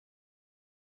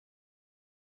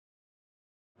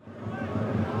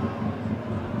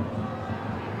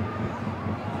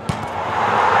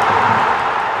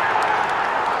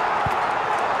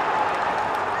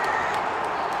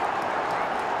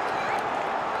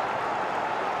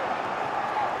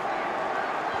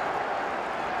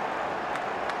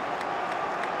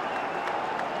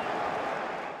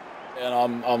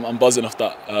And I'm buzzing off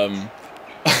that.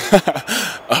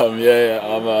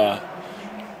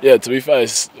 Yeah. To be fair,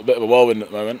 it's a bit of a whirlwind at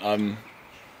the moment.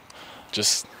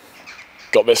 Just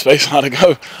got a bit of space on how to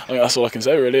go. I think that's all I can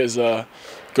say. Really, is a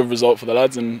good result for the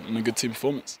lads and a good team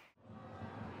performance.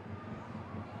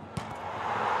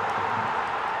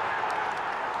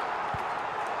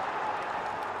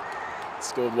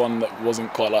 Scored one that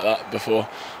wasn't quite like that before,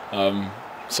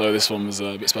 so this one was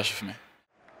a bit special for me.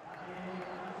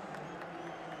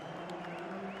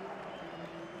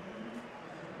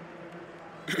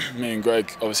 Me and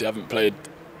Greg obviously haven't played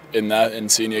in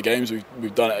senior games.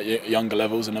 We've done it at younger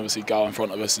levels, and obviously Gal in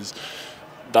front of us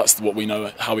that's what we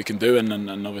know how we can do,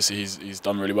 and obviously he's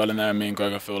done really well in there. And me and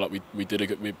Greg, I feel like we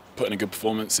put in a good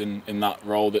performance in that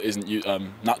role that isn't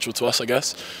natural to us, I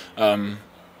guess.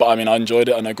 But I mean, I enjoyed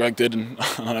it. I know Greg did, and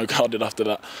I know Gal did after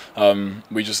that.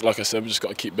 Like I said, we just got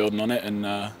to keep building on it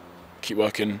and keep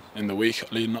working in the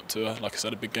week leading up to, like I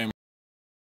said, a big game.